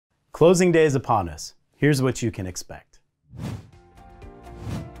Closing day is upon us. Here's what you can expect.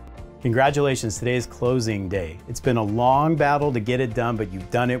 Congratulations, today is closing day. It's been a long battle to get it done, but you've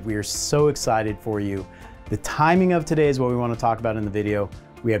done it. We are so excited for you. The timing of today is what we want to talk about in the video.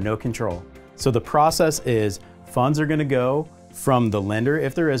 We have no control. So the process is funds are going to go from the lender,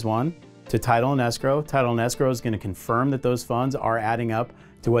 if there is one, to title and escrow. Title and escrow is going to confirm that those funds are adding up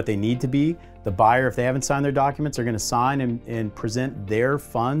to what they need to be. The buyer, if they haven't signed their documents, are going to sign and present their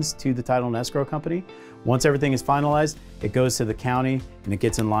funds to the title and escrow company. Once everything is finalized, it goes to the county and it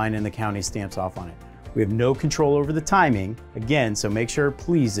gets in line and the county stamps off on it. We have no control over the timing, again, so make sure,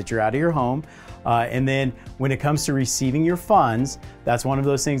 please, that you're out of your home. And then when it comes to receiving your funds, that's one of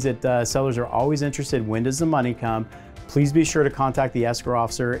those things that sellers are always interested in. When does the money come? Please be sure to contact the escrow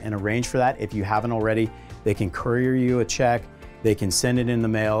officer and arrange for that. If you haven't already, they can courier you a check, they can send it in the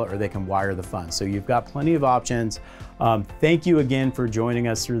mail, or they can wire the funds. So you've got plenty of options. Thank you again for joining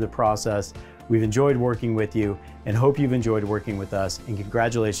us through the process. We've enjoyed working with you and hope you've enjoyed working with us. And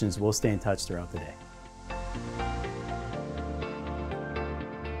congratulations, we'll stay in touch throughout the day.